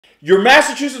Your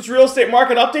Massachusetts real estate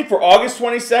market update for August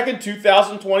 22nd,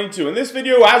 2022. In this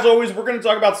video, as always, we're going to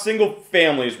talk about single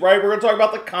families, right? We're going to talk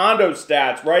about the condo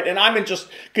stats, right? And I'm in just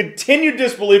continued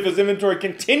disbelief as inventory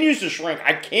continues to shrink.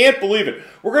 I can't believe it.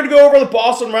 We're going to go over the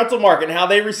Boston rental market and how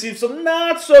they received some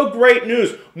not so great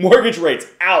news. Mortgage rates,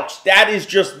 ouch. That is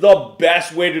just the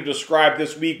best way to describe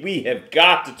this week. We have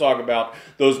got to talk about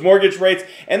those mortgage rates.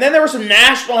 And then there were some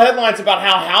national headlines about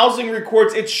how housing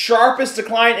records its sharpest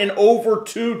decline in over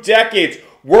 2 decades.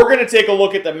 We're going to take a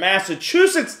look at the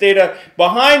Massachusetts data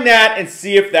behind that and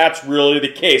see if that's really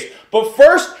the case. But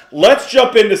first, let's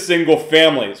jump into single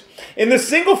families. In the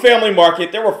single family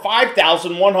market, there were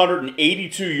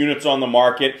 5,182 units on the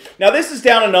market. Now, this is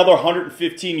down another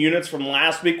 115 units from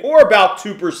last week, or about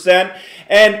 2%.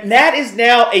 And that is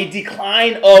now a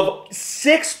decline of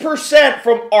 6%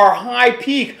 from our high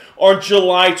peak on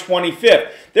July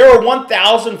 25th. There were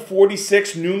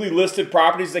 1,046 newly listed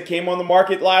properties that came on the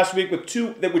market last week, which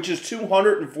is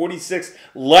 246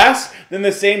 less than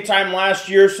the same time last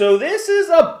year. So this is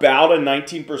about a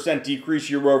 19% decrease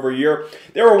year over year.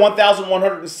 There were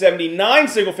 1,179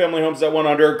 single-family homes that went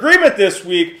under agreement this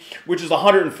week, which is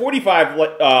 145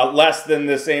 less than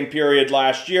the same period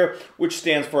last year, which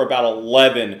stands for about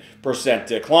 11%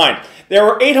 decline. There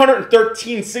were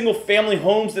 813 single-family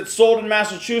homes that sold in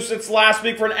Massachusetts last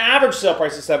week for an average sale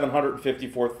price of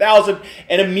 $754,000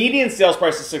 and a median sales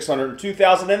price of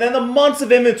 $602,000. And then the months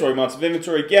of inventory. Months of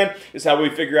inventory, again, is how we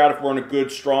figure out if we're in a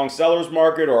good, strong seller's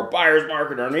market or a buyer's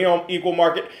market or an equal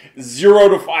market. 0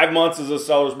 to 5 months is a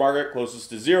seller's market, closest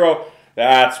to 0.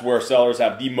 That's where sellers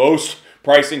have the most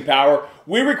pricing power.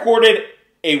 We recorded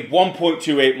a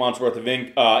 1.28 months worth of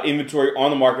inventory on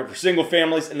the market for single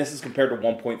families, and this is compared to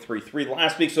 1.33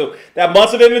 last week. So that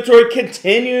months of inventory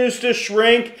continues to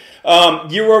shrink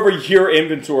year over year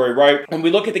inventory, right? And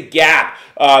we look at the gap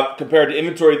compared to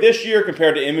inventory this year,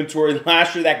 compared to inventory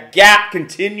last year, that gap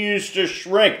continues to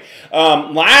shrink.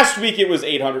 Last week it was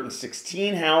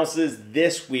 816 houses.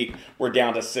 This week we're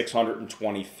down to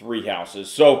 623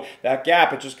 houses. So that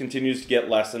gap, it just continues to get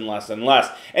less and less and less.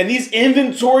 And these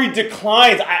inventory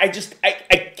declines, I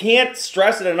can't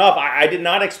stress it enough. I did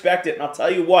not expect it. And I'll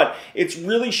tell you what, it's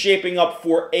really shaping up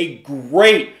for a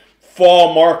great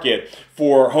fall market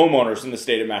for homeowners in the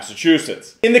state of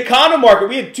Massachusetts. In the condo market,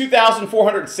 we had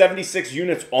 2,476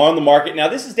 units on the market. Now,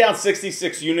 this is down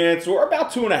 66 units, or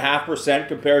about 2.5%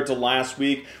 compared to last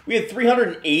week. We had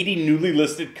 380 newly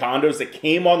listed condos that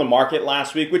came on the market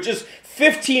last week, which is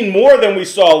 15 more than we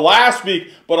saw last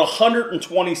week, but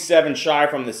 127 shy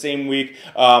from the same week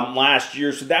last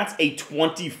year. So that's a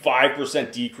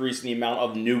 25% decrease in the amount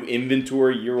of new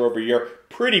inventory year over year.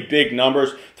 Pretty big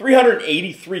numbers.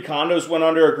 383 condos went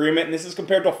under agreement, and this is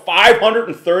compared to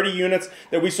 530 units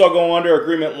that we saw go under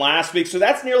agreement last week. So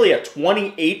that's nearly a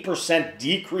 28%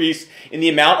 decrease in the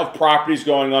amount of properties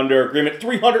going under agreement.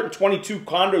 322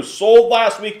 condos sold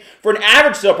last week for an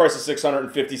average sale price of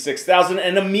 $656,000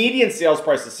 and a median sales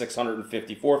price of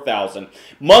 $654,000.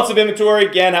 Months of inventory,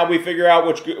 again, how we figure out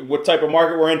what type of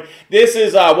market we're in. This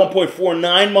is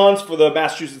 1.49 months for the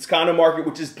Massachusetts condo market,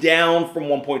 which is down from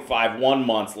 1.51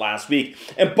 months last week.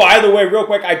 And by the way, real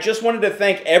quick, I just wanted to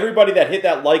thank everybody that hit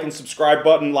that like and subscribe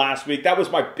button last week. That was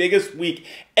my biggest week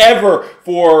ever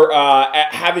for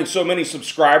having so many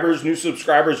subscribers, new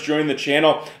subscribers join the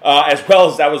channel, as well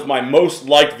as that was my most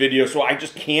liked video. So I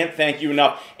just can't thank you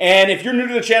enough. And if you're new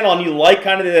to the channel and you like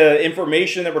kind of the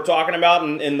information that we're talking about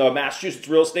in the Massachusetts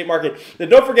real estate market, then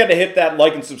don't forget to hit that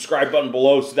like and subscribe button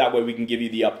below so that way we can give you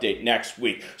the update next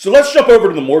week. So let's jump over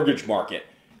to the mortgage market.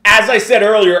 As I said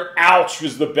earlier, ouch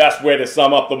was the best way to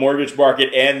sum up the mortgage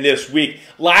market and this week.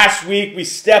 Last week, we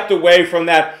stepped away from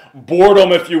that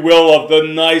boredom, if you will, of the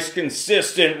nice,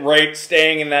 consistent rate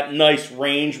staying in that nice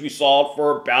range we saw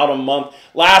for about a month.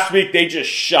 Last week, they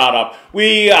just shot up.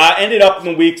 We ended up in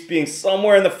the weeks being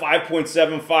somewhere in the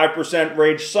 5.75%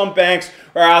 range. Some banks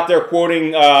are out there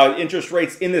quoting interest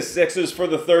rates in the 6s for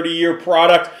the 30-year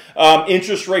product.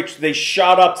 Interest rates, they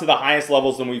shot up to the highest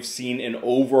levels than we've seen in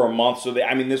over a month. So,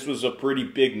 this was a pretty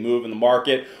big move in the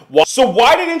market. So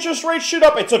why did interest rates shoot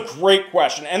up? It's a great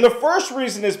question. And the first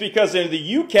reason is because in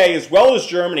the UK, as well as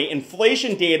Germany,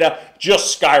 inflation data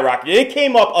just skyrocketed. It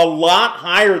came up a lot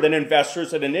higher than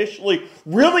investors had initially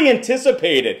really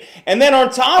anticipated. And then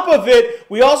on top of it,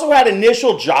 we also had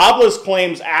initial jobless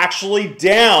claims actually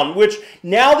down, which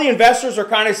now the investors are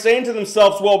kind of saying to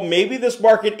themselves, well, maybe this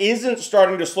market isn't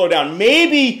starting to slow down.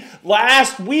 Maybe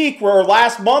last week, or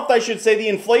last month, I should say, the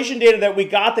inflation data that we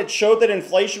got that showed that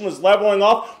inflation was leveling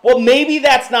off, well, maybe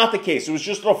that's not the case. It was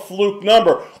just a fluke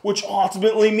number, which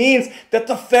ultimately means that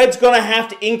the Fed's going to have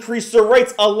to increase their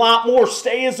rates a lot more,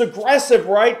 stay as aggressive,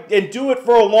 right, and do it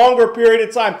for a longer period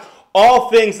of time. All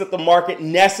things that the market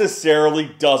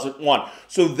necessarily doesn't want.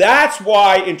 So that's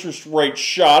why interest rates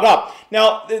shot up.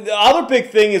 Now, the other big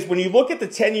thing is when you look at the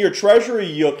 10-year Treasury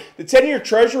yield, the 10-year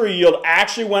Treasury yield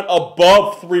actually went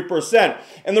above 3%.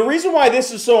 And the reason why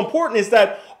this is so important is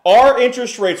that our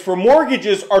interest rates for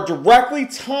mortgages are directly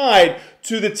tied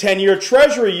to the 10-year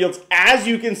Treasury yields, as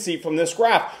you can see from this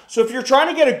graph. So if you're trying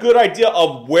to get a good idea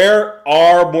of where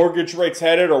are mortgage rates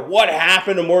headed or what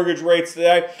happened to mortgage rates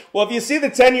today, well, if you see the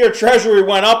 10-year Treasury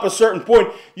went up a certain point,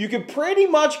 you can pretty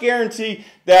much guarantee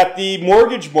that the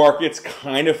mortgage markets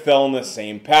kind of fell in the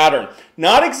same pattern.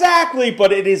 Not exactly,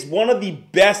 but it is one of the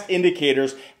best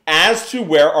indicators as to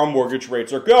where our mortgage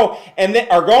rates are going. And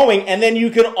then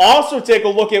you can also take a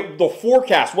look at the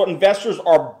forecast, what investors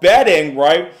are betting,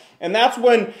 right? And that's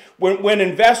when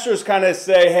investors kind of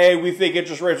say, hey, we think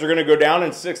interest rates are going to go down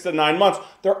in 6 to 9 months,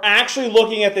 they're actually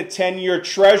looking at the 10-year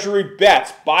Treasury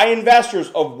bets by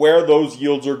investors of where those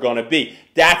yields are going to be.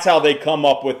 That's how they come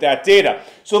up with that data.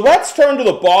 So let's turn to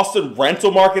the Boston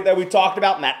rental market that we talked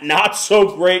about, and that not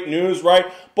so great news, right?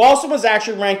 Boston was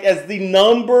actually ranked as the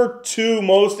 #2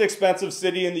 most expensive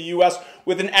city in the U.S.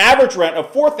 with an average rent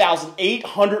of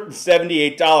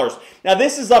 $4,878. Now,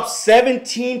 this is up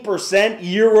 17%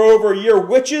 year over year,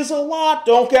 which is a lot,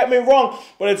 don't get me wrong,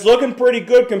 but it's looking pretty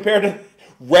good compared to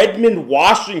Redmond,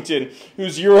 Washington,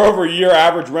 whose year over year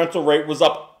average rental rate was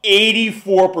up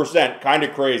 84%. Kind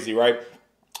of crazy, right?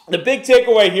 The big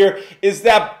takeaway here is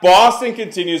that Boston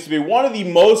continues to be one of the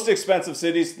most expensive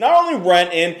cities, not only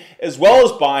rent in as well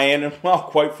as buy in, and well,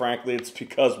 quite frankly, it's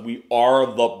because we are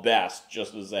the best,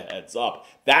 just as a heads up.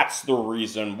 That's the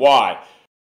reason why.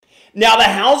 Now, the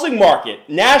housing market,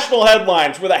 national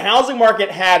headlines where the housing market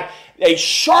had a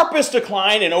sharpest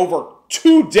decline in over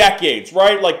 2 decades,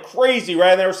 right? Like crazy,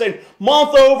 right? And they were saying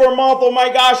month over month, oh my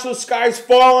gosh, the sky's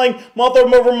falling. Month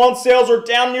over month sales are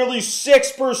down nearly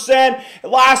 6%.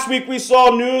 Last week we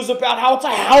saw news about how it's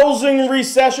a housing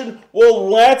recession. Well,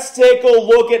 let's take a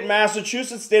look at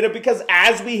Massachusetts data because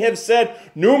as we have said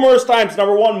numerous times,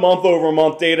 number one, month over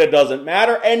month data doesn't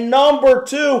matter. And number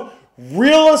two,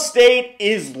 real estate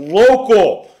is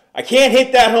local. I can't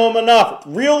hit that home enough.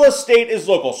 Real estate is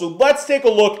local. So let's take a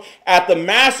look at the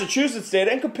Massachusetts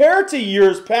data and compare it to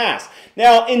years past.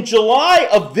 Now, in July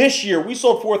of this year, we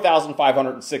sold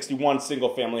 4,561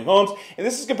 single-family homes, and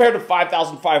this is compared to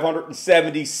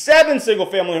 5,577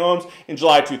 single-family homes in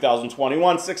July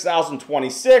 2021,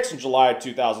 6,026 in July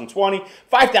 2020,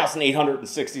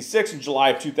 5,866 in July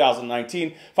of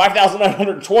 2019,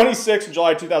 5,926 in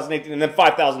July 2018, and then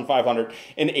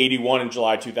 5,581 in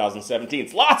July 2017.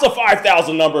 It's lots of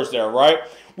 5,000 numbers there, right?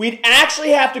 We'd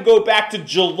actually have to go back to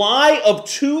July of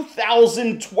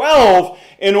 2012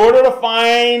 in order to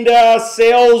find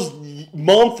sales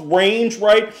month range,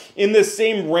 right, in the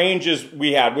same range as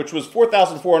we had, which was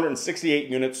 4,468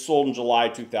 units sold in July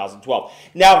 2012.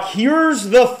 Now, here's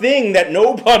the thing that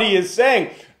nobody is saying.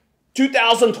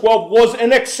 2012 was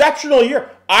an exceptional year.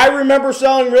 I remember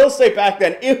selling real estate back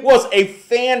then. It was a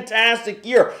fantastic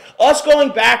year. Us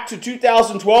going back to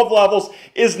 2012 levels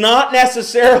is not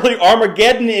necessarily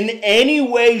Armageddon in any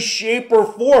way, shape, or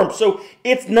form. So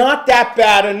it's not that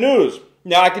bad of news.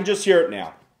 Now I can just hear it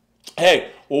now.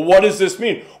 Hey, well, what does this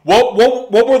mean? What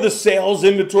were the sales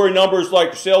inventory numbers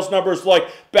like,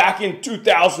 back in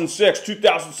 2006,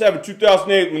 2007,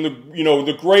 2008 when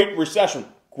the Great Recession?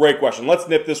 Great question. Let's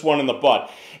nip this one in the bud.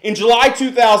 In July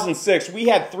 2006, we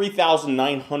had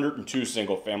 3,902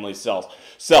 single-family sell.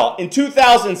 In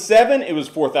 2007, it was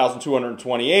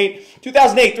 4,228.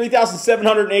 2008,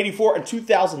 3,784. And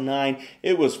 2009,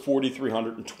 it was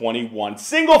 4,321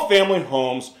 single-family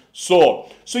homes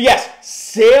sold. So yes,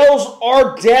 sales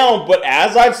are down, but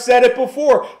as I've said it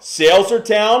before, sales are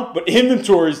down, but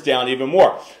inventory is down even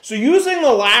more. So using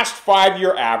the last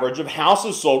 5-year average of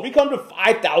houses sold, we come to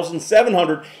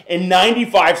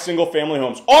 5,795 single-family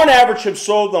homes on average have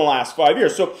sold in the last 5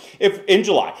 years. So if in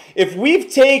July, if we've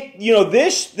take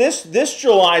this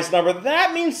July's number,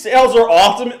 that means sales are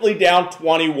ultimately down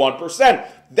 21%.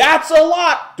 That's a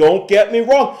lot, don't get me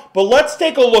wrong, but let's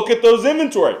take a look at those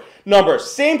inventory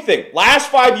numbers. Same thing, last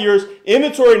 5 years,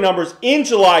 inventory numbers in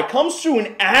July comes to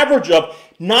an average of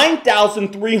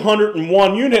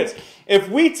 9,301 units. If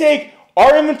we take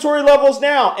our inventory levels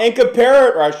now and compare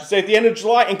it, or I should say at the end of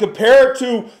July, and compare it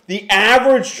to the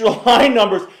average July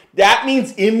numbers, that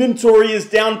means inventory is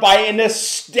down by an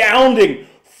astounding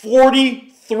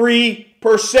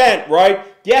 43%, right?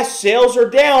 Yes, sales are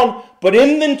down, but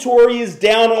inventory is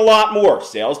down a lot more.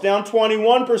 Sales down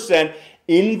 21%.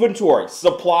 Inventory,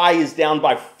 supply is down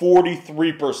by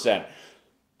 43%.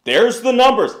 there's the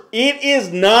numbers. It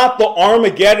is not the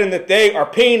Armageddon that they are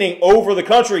painting over the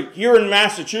country here in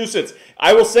Massachusetts.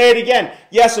 I will say it again.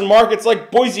 Yes, in markets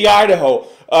like Boise, Idaho,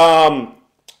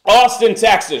 Austin,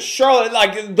 Texas, Charlotte,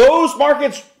 like those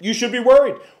markets, you should be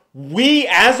worried. We,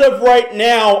 as of right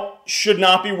now, should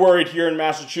not be worried here in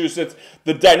Massachusetts.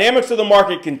 The dynamics of the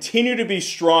market continue to be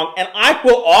strong. And I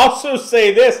will also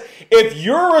say this, if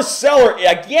you're a seller,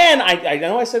 again, I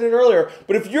know I said it earlier,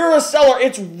 but if you're a seller,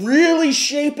 it's really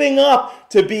shaping up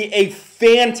to be a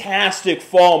fantastic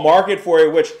fall market for you,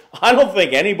 which I don't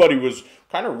think anybody was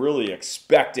kind of really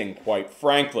expecting, quite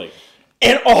frankly.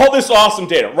 And all this awesome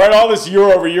data, right, all this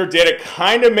year-over-year data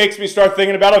kind of makes me start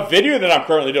thinking about a video that I'm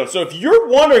currently doing. So if you're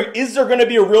wondering, is there going to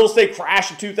be a real estate crash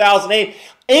in 2008?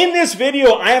 In this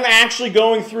video, I am actually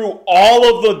going through all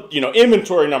of the,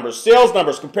 inventory numbers, sales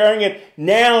numbers, comparing it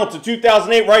now to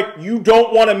 2008, right? You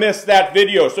don't want to miss that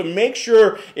video. So make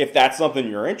sure, if that's something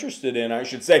you're interested in, I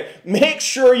should say, make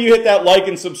sure you hit that like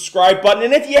and subscribe button.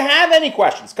 And if you have any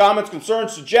questions, comments,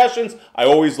 concerns, suggestions, I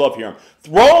always love hearing them.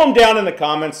 Throw them down in the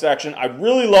comments section. I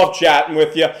really love chatting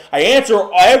with you. I answer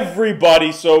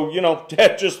everybody, so,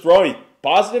 just throw me.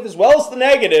 Positive as well as the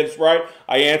negatives, right?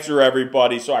 I answer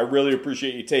everybody, so I really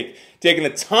appreciate you taking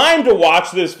the time to watch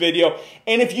this video.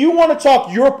 And if you want to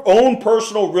talk your own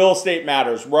personal real estate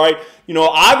matters, right?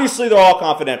 Obviously they're all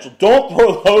confidential. Don't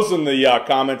throw those in the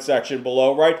comment section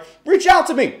below, right? Reach out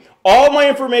to me. All my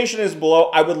information is below.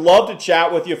 I would love to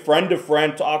chat with you, friend to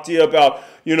friend, talk to you about,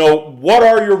 what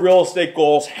are your real estate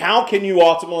goals? How can you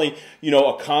ultimately,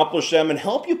 accomplish them and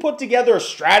help you put together a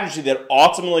strategy that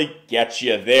ultimately gets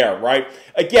you there, right?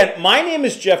 Again, my name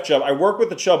is Jeff Chubb. I work with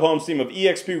the Chubb Homes team of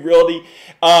eXp Realty.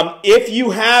 If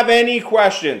you have any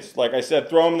questions, like I said,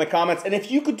 throw them in the comments. And if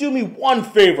you could do me one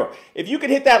favor, if you could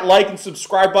hit that like and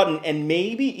subscribe button and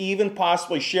maybe even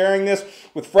possibly sharing this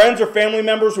with friends or family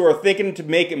members who are thinking to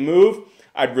make a move,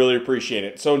 I'd really appreciate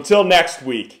it. So until next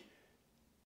week.